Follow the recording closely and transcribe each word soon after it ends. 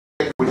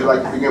you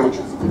like to begin with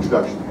your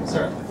introduction?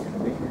 Certainly.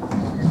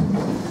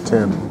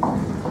 Tim.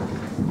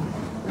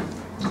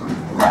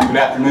 Good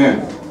afternoon.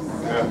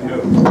 Good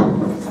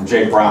afternoon. I'm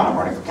Jake Brown. I'm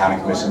running for County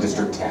Commission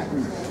District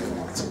 10.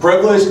 It's a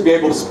privilege to be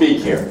able to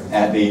speak here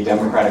at the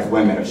Democratic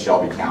Women of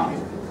Shelby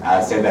County.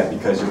 I say that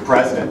because your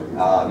president,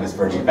 Ms.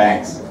 Virgie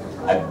Banks,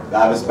 I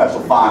have a special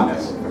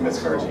fondness for Ms.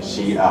 Virgie.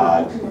 She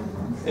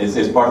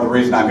is part of the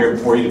reason I'm here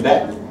before you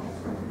today.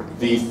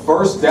 The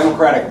first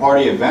Democratic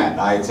Party event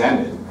I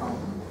attended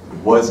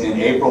was in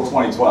April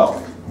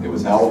 2012. It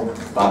was held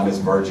by Ms.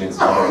 Virgie and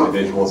some other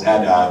individuals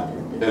at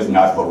there's a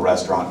nice little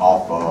restaurant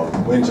off of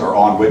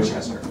on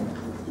Winchester.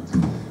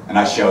 And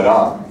I showed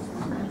up.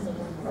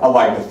 I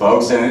liked the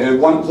folks, and at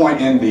one point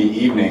in the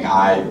evening,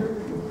 I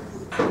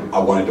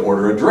wanted to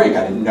order a drink.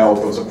 I didn't know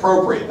if it was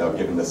appropriate, though,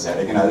 given the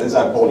setting. And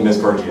I pulled Ms.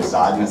 Virgie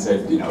aside and I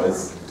said, you know,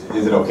 is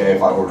it okay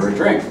if I order a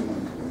drink?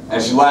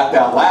 And she laughed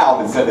out loud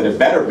and said that it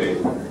better be,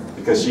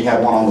 because she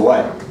had one on the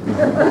way.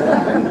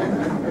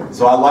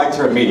 So I liked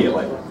her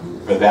immediately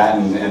for that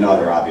and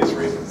other obvious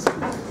reasons.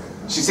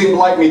 She seemed to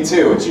like me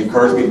too, and she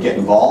encouraged me to get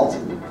involved.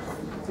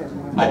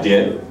 I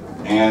did,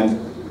 and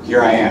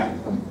here I am.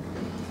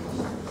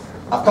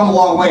 I've come a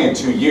long way in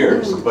 2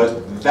 years,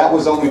 but that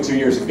was only 2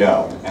 years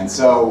ago. And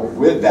so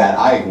with that,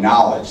 I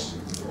acknowledge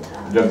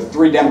that of the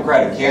 3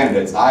 Democratic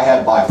candidates, I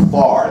have by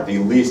far the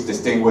least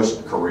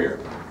distinguished career.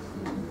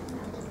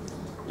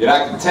 Yet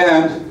I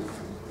contend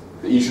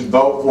that you should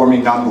vote for me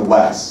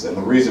nonetheless, and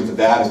the reason for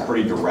that is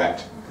pretty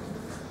direct.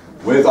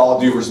 With all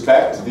due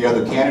respect to the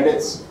other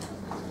candidates,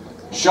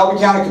 Shelby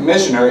County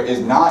Commissioner is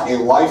not a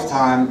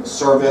lifetime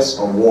service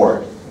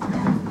award.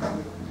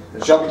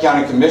 Shelby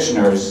County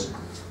Commissioners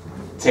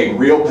take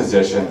real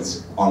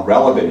positions on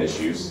relevant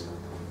issues.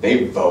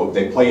 They vote,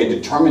 they play a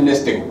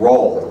deterministic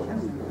role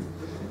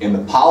in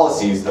the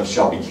policies of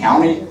Shelby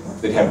County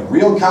that have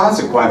real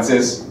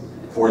consequences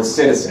for its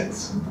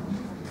citizens.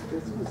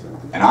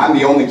 And I'm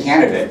the only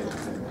candidate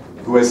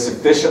who has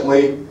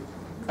sufficiently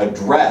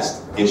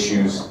addressed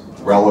issues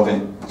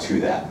relevant to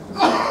that.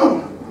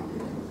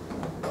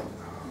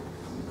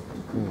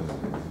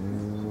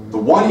 The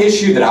one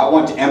issue that I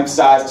want to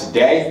emphasize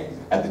today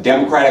at the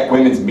Democratic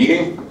Women's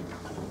Meeting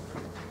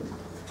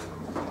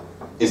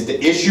is the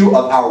issue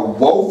of our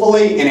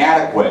woefully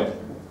inadequate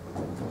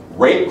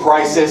rape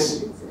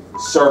crisis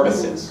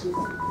services.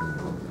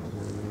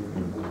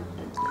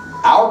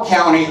 Our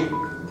county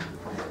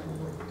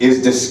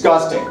is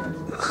disgusting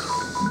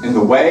in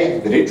the way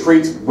that it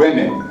treats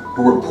women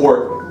who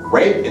report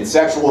rape and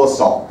sexual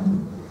assault.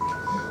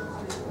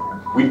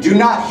 We do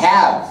not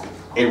have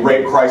a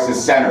rape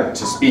crisis center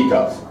to speak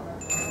of.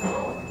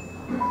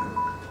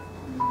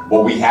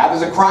 What we have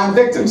is a crime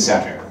victim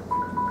center,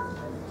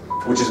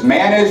 which is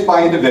managed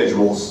by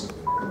individuals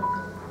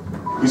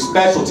whose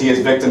specialty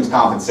is victims'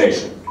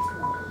 compensation.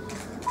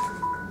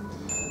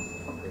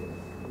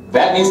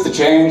 That needs to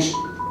change,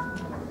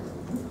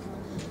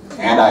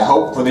 and I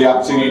hope for the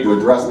opportunity to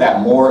address that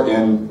more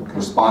in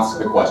response to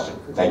the question.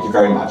 Thank you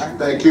very much.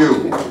 Thank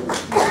you.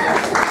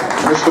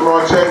 Mr.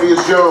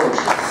 Martavius Jones.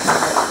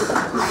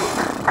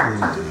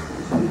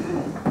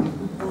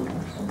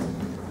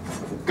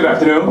 Good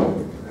afternoon.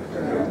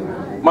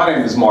 My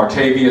name is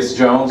Martavius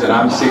Jones, and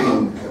I'm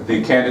seeking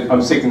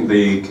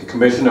the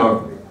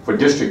commissioner for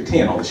District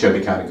 10 on the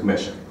Shelby County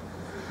Commission.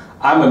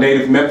 I'm a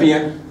native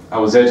Memphian. I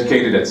was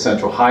educated at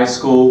Central High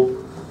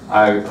School.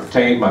 I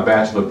obtained my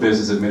Bachelor of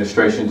Business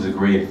Administration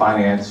degree in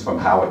finance from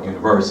Howard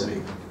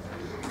University.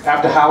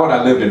 After Howard,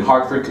 I lived in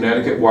Hartford,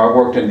 Connecticut, where I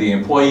worked in the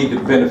Employee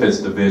Benefits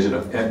Division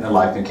of Aetna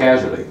Life and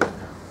Casualty,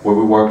 where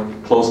we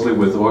worked closely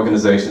with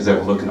organizations that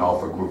were looking to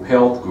offer group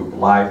health, group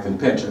life, and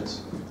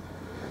pensions.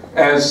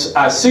 As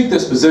I seek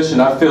this position,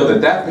 I feel that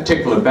that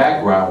particular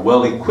background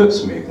well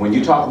equips me. When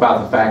you talk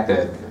about the fact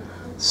that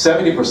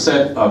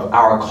 70% of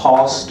our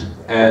cost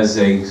as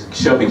a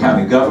Shelby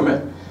County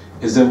government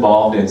is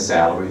involved in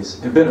salaries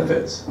and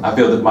benefits. I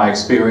feel that my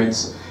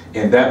experience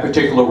in that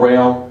particular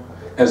realm,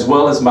 as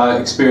well as my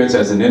experience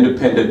as an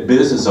independent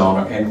business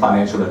owner and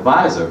financial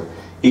advisor,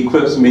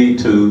 equips me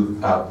to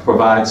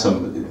provide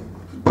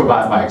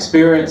my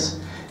experience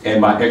and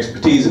my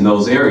expertise in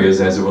those areas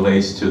as it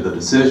relates to the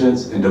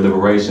decisions and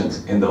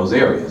deliberations in those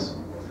areas.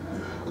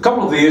 A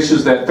couple of the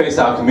issues that face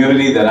our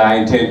community that I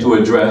intend to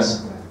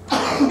address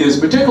is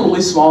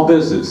particularly small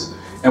business.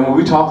 And when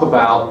we talk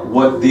about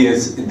what the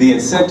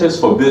incentives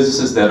for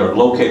businesses that are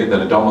located, that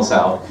are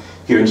domiciled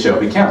here in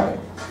Shelby County.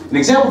 An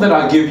example that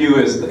I'll give you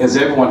is, as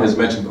everyone has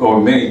mentioned, or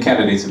many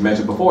candidates have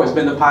mentioned before, has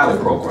been the pilot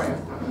program.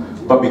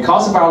 But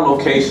because of our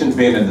location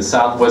being in the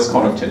southwest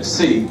corner of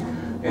Tennessee,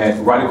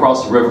 and right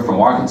across the river from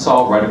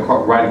Arkansas,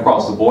 right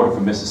across the border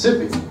from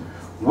Mississippi,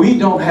 we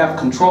don't have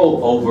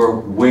control over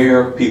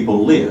where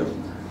people live.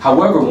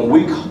 However, when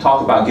we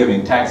talk about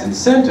giving tax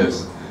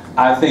incentives,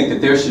 I think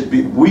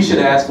that we should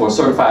ask for a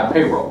certified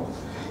payroll.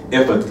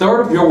 If a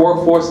third of your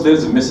workforce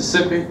lives in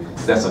Mississippi,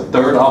 that's a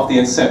third off the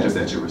incentive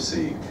that you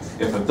receive.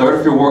 If a third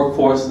of your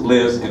workforce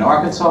lives in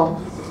Arkansas,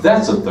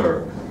 that's a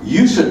third.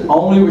 You should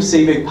only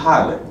receive a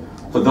pilot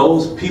for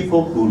those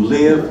people who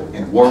live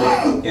and work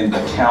in the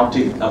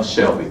county of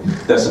Shelby.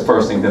 That's the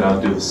first thing that I'll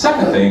do. The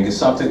second thing is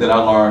something that I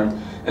learned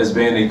as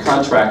being a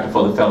contractor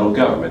for the federal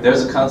government.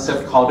 There's a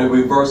concept called a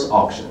reverse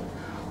auction.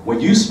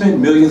 When you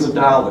spend millions of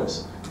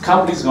dollars, the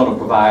company's going to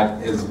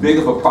provide as big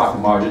of a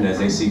profit margin as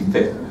they see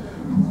fit.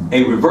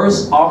 A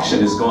reverse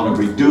auction is going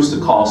to reduce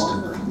the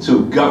cost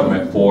to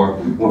government for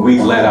when we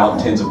let out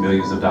tens of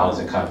millions of dollars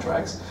in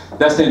contracts.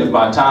 That's the end of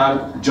my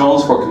time.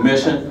 Jones for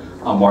commission.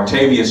 I'm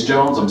Martavius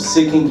Jones. I'm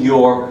seeking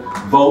your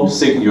vote,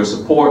 seeking your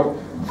support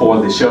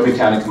for the Shelby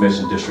County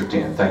Commission District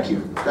 10. Thank you.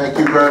 Thank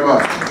you very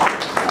much.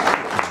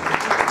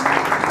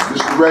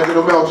 Mr.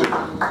 Reginald Milton.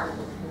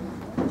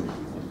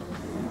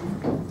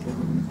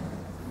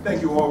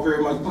 Thank you all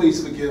very much.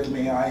 Please forgive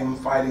me. I am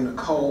fighting a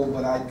cold,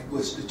 but I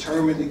was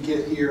determined to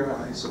get here.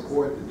 I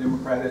support the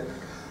Democratic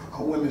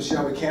women of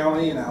Shelby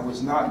County, and I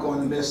was not going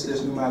to miss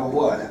this no matter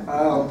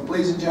what.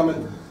 Ladies and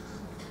gentlemen,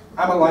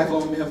 I'm a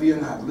lifelong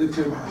Memphian. I've lived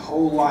here my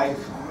whole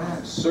life.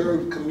 I've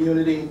served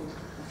community.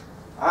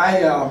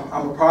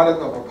 I'm a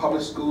product of a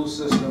public school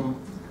system.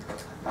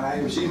 I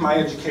received my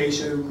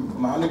education,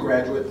 my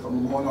undergraduate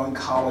from Milton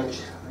College.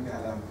 I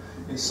got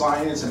in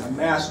science and a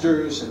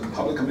master's in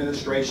public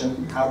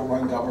administration, how to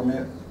run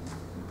government.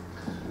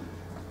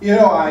 You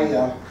know,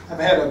 I've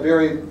had a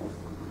very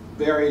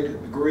varied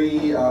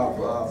degree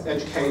of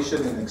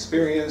education and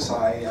experience.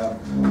 I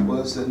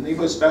was the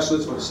neighborhood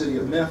specialist for the city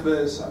of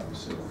Memphis. I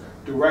was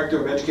director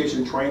of education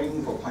and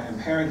training for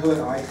Planned Parenthood.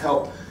 I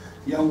helped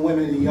young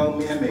women and young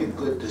men make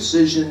good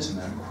decisions,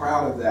 and I'm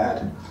proud of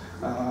that.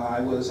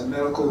 I was a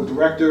medical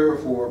director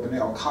for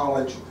Bunnell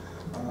College.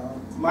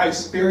 My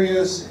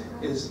experience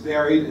is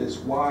varied, is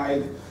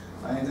wide,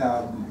 and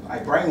I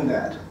bring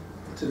that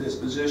to this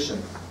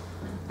position.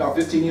 About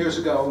 15 years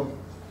ago,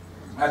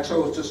 I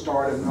chose to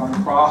start a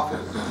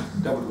nonprofit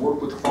that would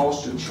work with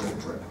foster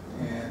children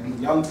and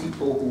young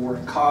people who were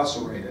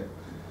incarcerated.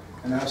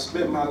 And I've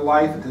spent my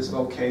life at this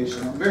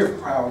vocation. I'm very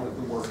proud of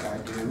the work I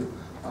do.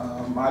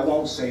 I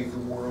won't save the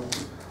world,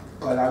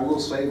 but I will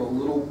save a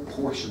little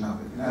portion of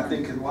it. And I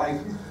think in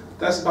life,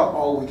 that's about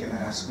all we can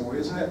ask for,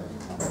 isn't it?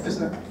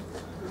 Isn't it?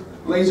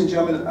 Ladies and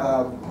gentlemen,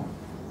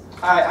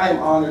 I am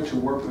honored to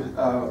work with,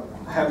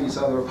 have these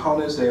other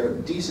opponents. They're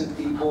decent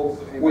people.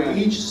 Amen. We're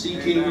each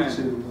seeking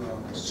to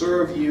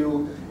serve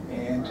you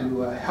and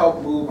to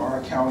help move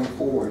our county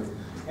forward.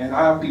 And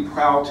I'll be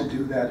proud to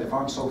do that if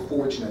I'm so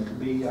fortunate to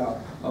be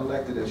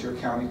elected as your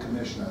county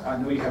commissioner. I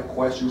know you have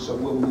questions, so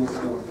we'll move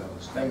forward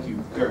those. Thank you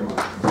very much.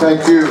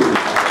 Thank you.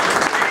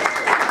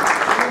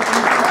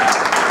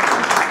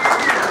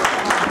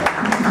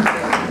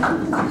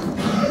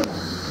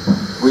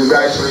 We've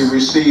actually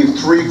received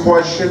 3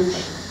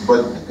 questions,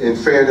 but in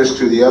fairness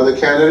to the other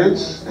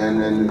candidates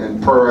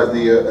and per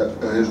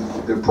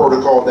the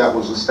protocol that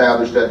was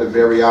established at the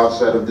very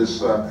outset of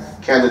this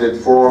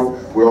candidate forum,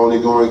 we're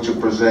only going to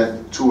present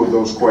 2 of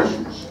those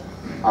questions.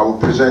 I will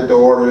present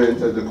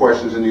the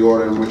questions in the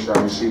order in which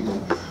I received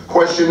them.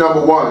 Question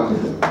number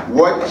 1,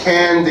 what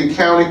can the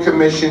county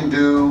commission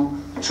do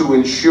to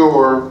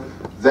ensure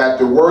that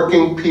the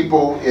working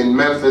people in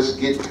Memphis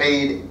get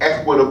paid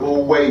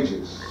equitable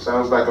wages?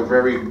 Sounds like a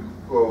very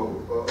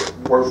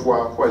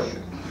worthwhile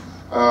question.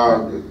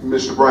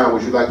 Mr. Brown,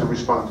 would you like to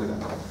respond to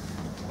that?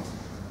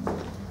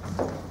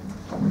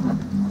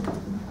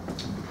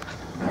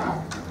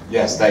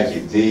 Yes, thank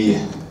you. The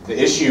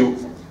issue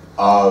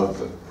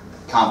of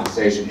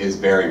compensation is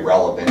very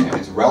relevant, and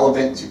it's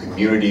relevant to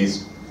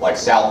communities like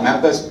South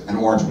Memphis and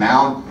Orange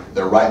Mound.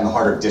 They're right in the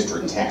heart of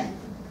District 10.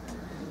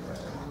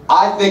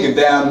 I think of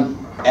them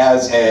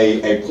as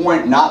a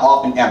point not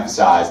often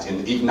emphasized in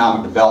the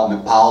economic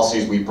development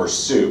policies we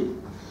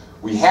pursue.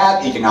 We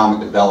have economic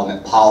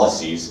development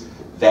policies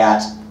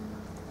that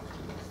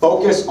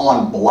focus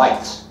on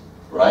blight,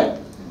 right?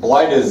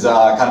 Blight is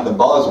kind of the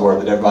buzzword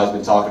that everybody's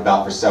been talking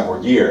about for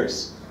several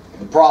years.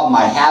 The problem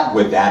I have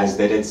with that is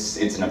that it's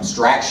an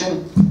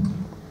abstraction,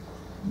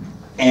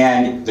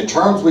 and the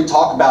terms we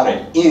talk about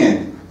it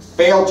in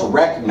fail to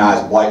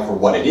recognize blight for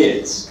what it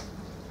is.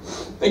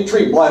 They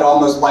treat blight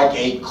almost like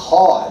a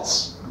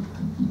cause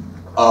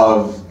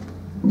of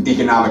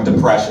economic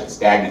depression,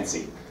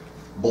 stagnancy.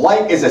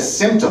 Blight is a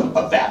symptom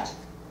of that.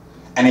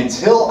 And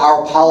until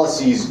our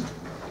policies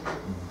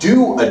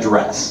do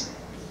address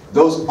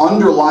those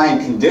underlying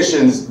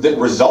conditions that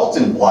result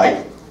in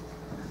blight,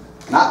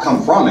 not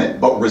come from it,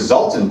 but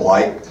result in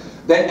blight,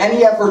 then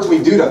any efforts we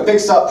do to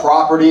fix up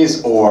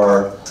properties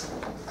or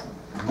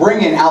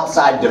bring in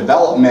outside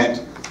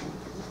development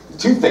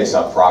to fix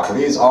up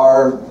properties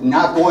are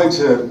not going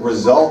to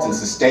result in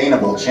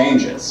sustainable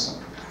changes.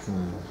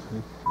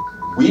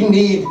 We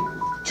need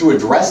to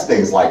address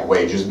things like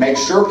wages, make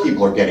sure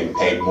people are getting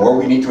paid more.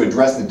 We need to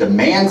address the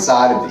demand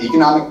side of the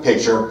economic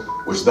picture,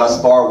 which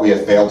thus far we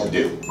have failed to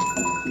do.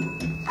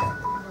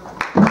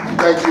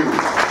 Thank you.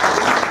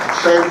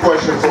 Same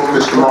question for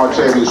Mr.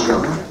 Martavius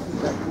Jones.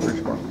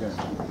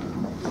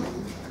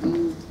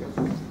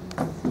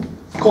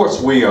 Of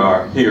course, we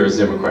are here as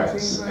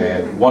Democrats,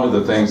 and one of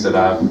the things that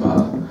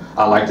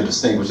I like to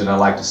distinguish and I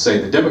like to say,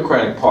 the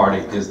Democratic Party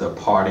is the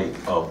party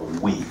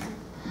of we.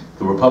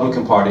 The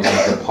Republican Party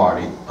is the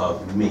party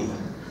of me.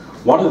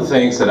 One of the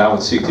things that I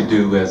would seek to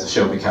do as a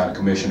Shelby County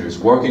Commissioner is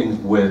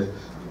working with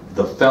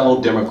the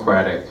fellow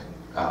Democratic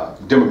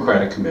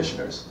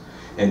commissioners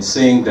and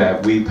seeing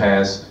that we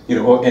pass,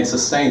 and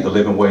sustain the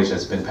living wage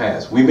that's been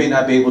passed. We may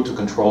not be able to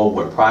control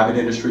what private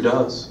industry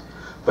does,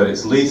 but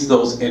at least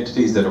those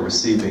entities that are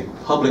receiving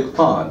public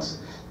funds,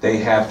 they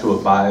have to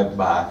abide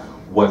by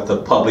what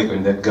the public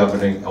and that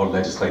governing or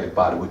legislative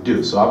body would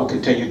do. So I will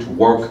continue to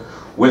work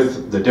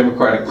with the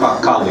Democratic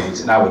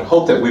colleagues, and I would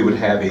hope that we would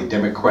have a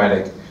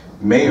Democratic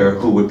mayor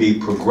who would be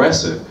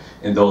progressive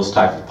in those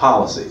type of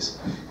policies.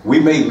 We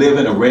may live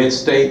in a red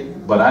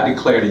state, but I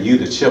declare to you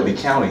that Shelby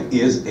County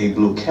is a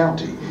blue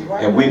county,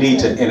 and we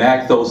need to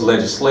enact those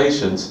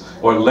legislations,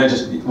 or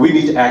we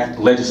need to act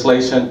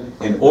legislation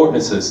and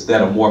ordinances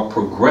that are more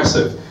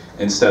progressive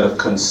instead of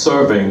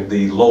conserving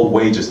the low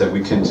wages that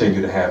we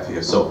continue to have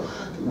here. So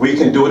we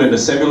can do it in a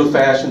similar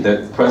fashion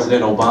that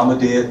President Obama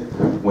did.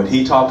 When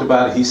he talked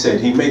about it, he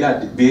said he may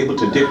not be able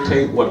to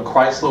dictate what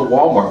Chrysler,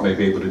 Walmart may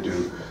be able to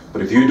do,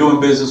 but if you're doing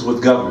business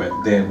with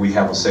government, then we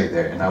have a say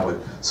there, and I would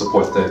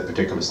support that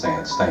particular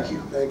stance. Thank you.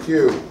 Thank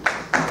you.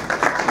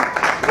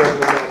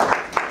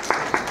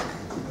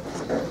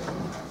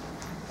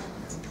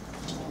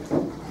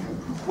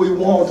 We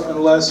won't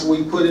unless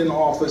we put in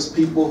office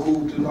people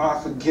who do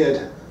not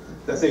forget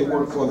that they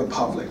work for the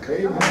public. I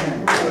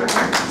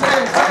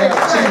have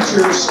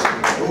teachers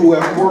who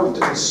have worked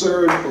and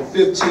served for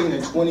 15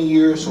 and 20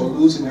 years who are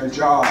losing their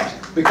jobs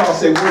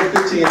because they work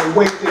 15 and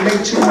they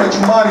make too much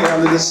money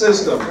under the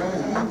system.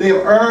 They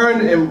have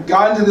earned and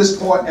gotten to this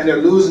point and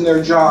they're losing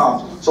their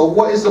jobs. So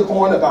what is the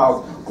point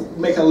about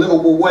making a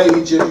livable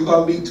wage if you're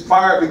going to be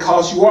fired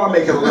because you are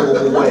making a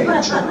livable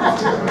wage?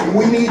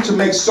 We need to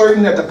make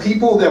certain that the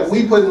people that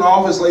we put in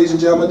office, ladies and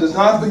gentlemen, does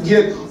not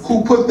forget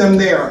who put them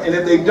there. And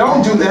if they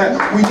don't do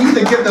that, we need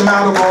to get them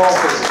out of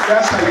office.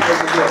 That's how you make a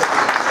difference.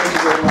 Thank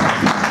you very much.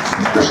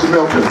 Mr.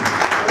 Milton,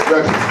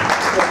 Reginald.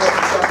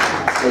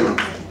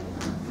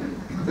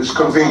 It's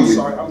convenient.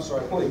 I'm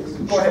sorry, please.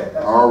 Go ahead.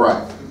 All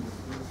right.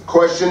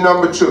 Question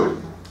number 2.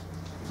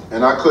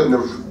 And I couldn't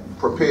have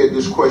prepared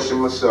this question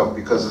myself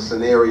because it's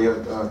an area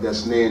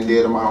that's near and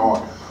dear to my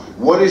heart.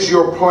 What is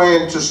your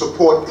plan to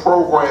support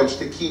programs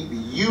to keep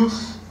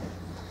youth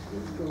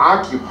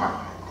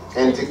occupied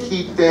and to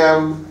keep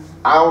them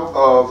out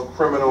of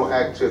criminal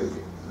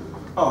activity?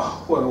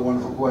 Oh, what a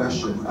wonderful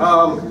question.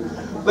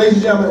 Ladies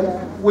and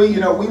gentlemen,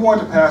 we want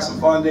to pass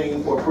some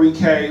funding for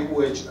pre-K,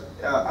 which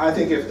I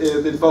think if it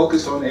had been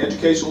focused on the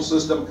educational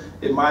system,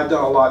 it might have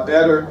done a lot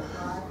better.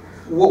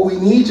 What we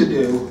need to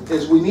do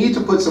is we need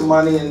to put some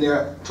money in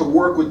there to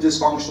work with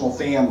dysfunctional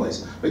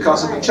families.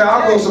 Because if a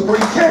child goes to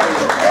pre-K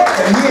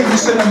and then you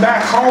send them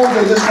back home to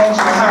a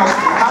dysfunctional house,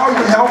 how are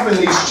you helping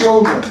these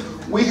children?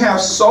 We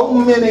have so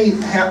many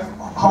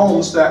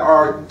homes that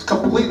are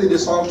completely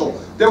dysfunctional.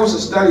 There was a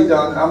study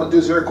done, I'm going to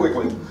do this very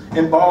quickly,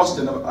 in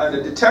Boston, and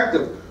a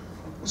detective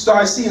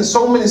started seeing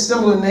so many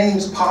similar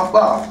names pop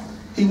up.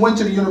 He went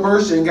to the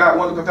university and got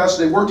one of the professors,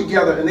 they worked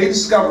together, and they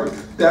discovered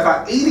that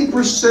about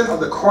 80% of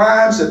the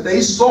crimes that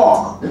they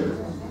saw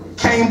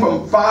came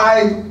from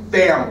 5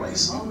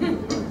 families.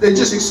 They're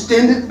just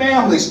extended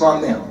families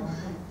from them.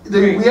 The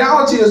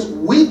reality is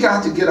we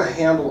got to get a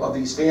handle of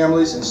these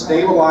families and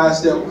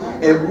stabilize them.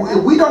 And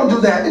if we don't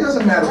do that, it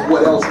doesn't matter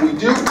what else we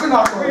do. We're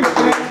not going to make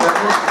it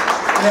better.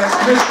 And as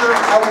Commissioner,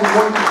 I will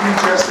work to do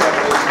just that,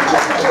 ladies and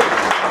gentlemen.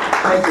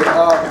 Thank you.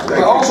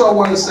 But also I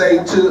want to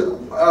say to,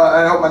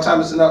 I hope my time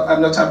is enough, I have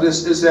enough time for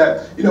this, is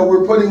that,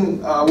 we're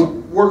working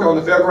on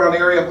the fairground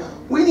area.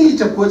 We need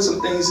to put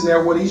some things in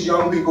there where these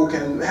young people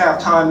can have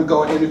time to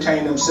go and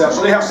entertain themselves.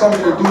 So they have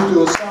something to do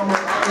through the summer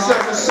instead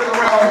of just sitting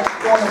around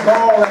on the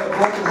ball at a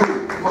broken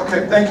hoop.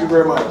 Okay, thank you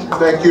very much.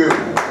 Thank you.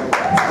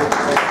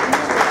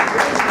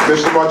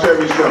 Mr.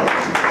 Martavius.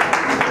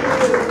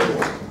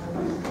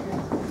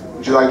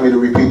 Would you like me to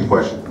repeat the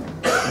question?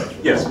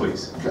 Yes,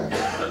 please. Okay.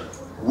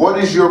 What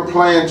is your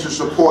plan to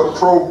support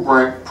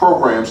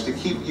programs to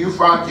keep youth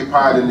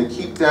occupied and to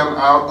keep them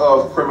out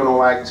of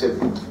criminal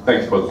activity?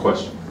 Thank you for the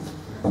question.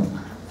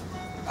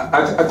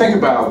 I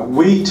think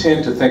we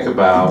tend to think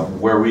about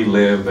where we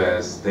live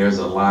as there's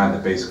a line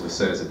that basically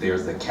says that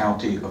there's the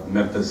county of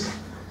Memphis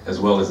as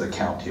well as the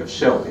county of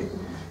Shelby,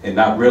 and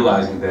not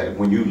realizing that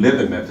when you live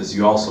in Memphis,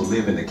 you also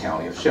live in the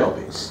county of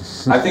Shelby.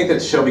 I think that the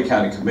Shelby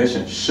County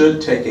Commission should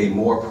take a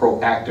more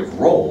proactive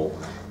role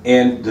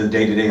in the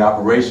day-to-day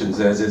operations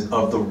as is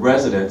of the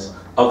residents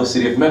of the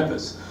city of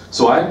Memphis.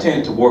 So I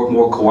intend to work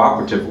more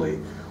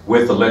cooperatively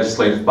with the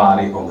legislative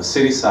body on the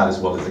city side as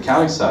well as the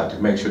county side to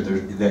make sure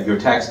that your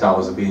tax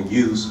dollars are being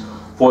used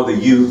for the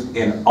youth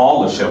in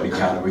all of Shelby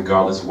County,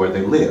 regardless of where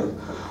they live.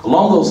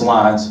 Along those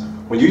lines,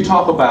 when you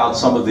talk about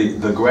some of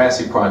the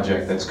Grassy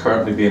project that's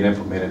currently being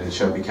implemented in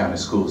Shelby County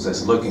schools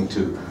that's looking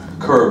to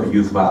curb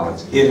youth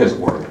violence, it has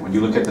worked. When you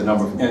look at the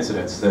number of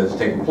incidents that have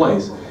taken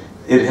place,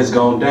 it has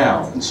gone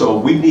down. And so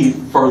we need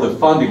further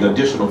funding,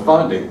 additional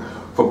funding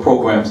for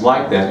programs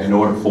like that in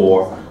order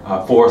for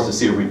us to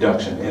see a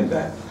reduction in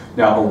that.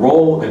 Now,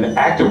 an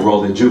active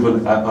role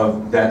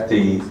that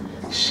the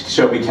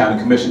Shelby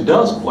County Commission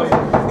does play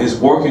is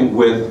working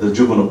with the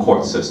juvenile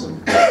court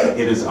system.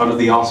 It is under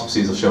the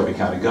auspices of Shelby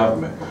County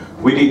government.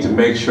 We need to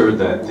make sure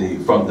that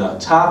from the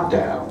top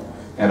down,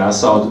 and I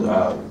saw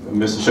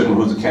Mr. Sugar,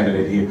 who's a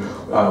candidate here,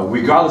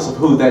 regardless of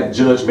who that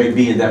judge may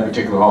be in that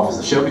particular office,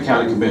 the Shelby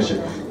County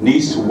Commission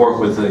needs to work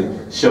with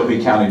the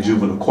Shelby County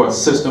juvenile court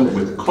system,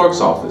 with the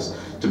clerk's office,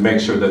 to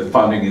make sure that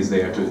funding is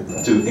there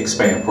to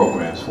expand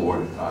programs for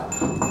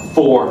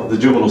the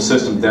juvenile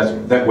system.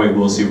 That way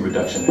we'll see a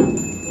reduction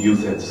in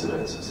youth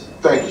incidences.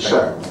 Thank you,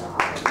 sir.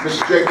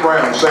 Mr. Jake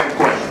Brown, same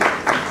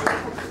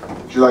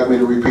question. Would you like me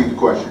to repeat the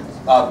question?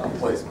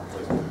 Please.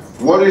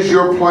 What is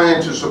your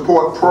plan to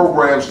support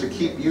programs to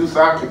keep youth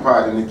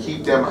occupied and to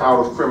keep them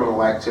out of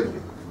criminal activity?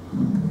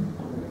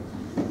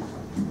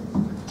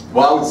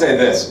 Well, I would say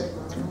this.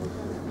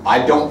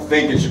 I don't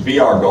think it should be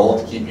our goal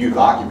to keep youth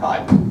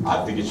occupied.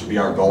 I think it should be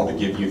our goal to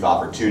give youth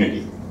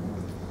opportunity.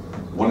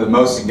 One of the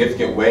most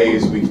significant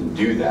ways we can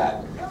do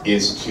that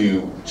is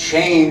to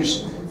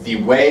change the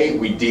way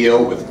we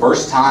deal with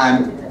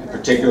first-time, in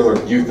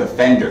particular, youth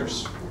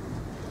offenders.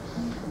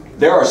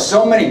 There are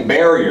so many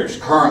barriers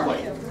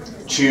currently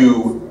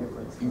to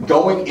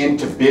going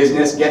into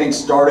business, getting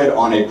started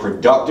on a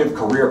productive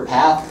career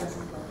path.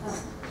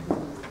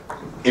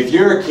 If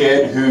you're a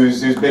kid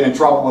who's been in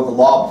trouble with the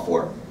law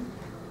before,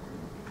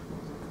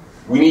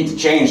 we need to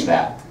change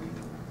that.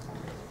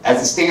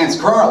 As it stands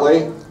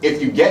currently,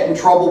 if you get in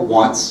trouble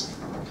once,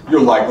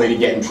 you're likely to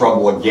get in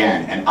trouble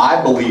again. And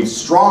I believe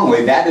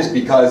strongly that is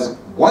because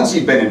once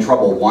you've been in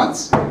trouble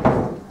once,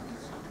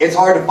 it's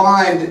hard to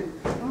find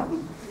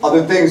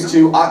other things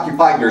to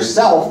occupy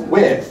yourself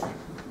with.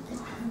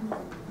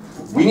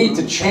 We need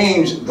to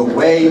change the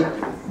way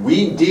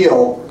we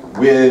deal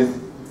with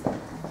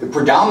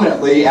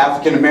predominantly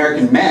African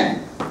American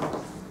men.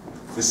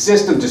 The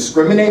system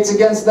discriminates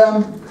against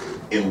them.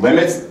 It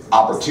limits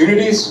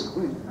opportunities.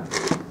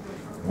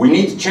 We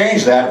need to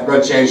change that if we're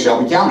going to change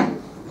Shelby County.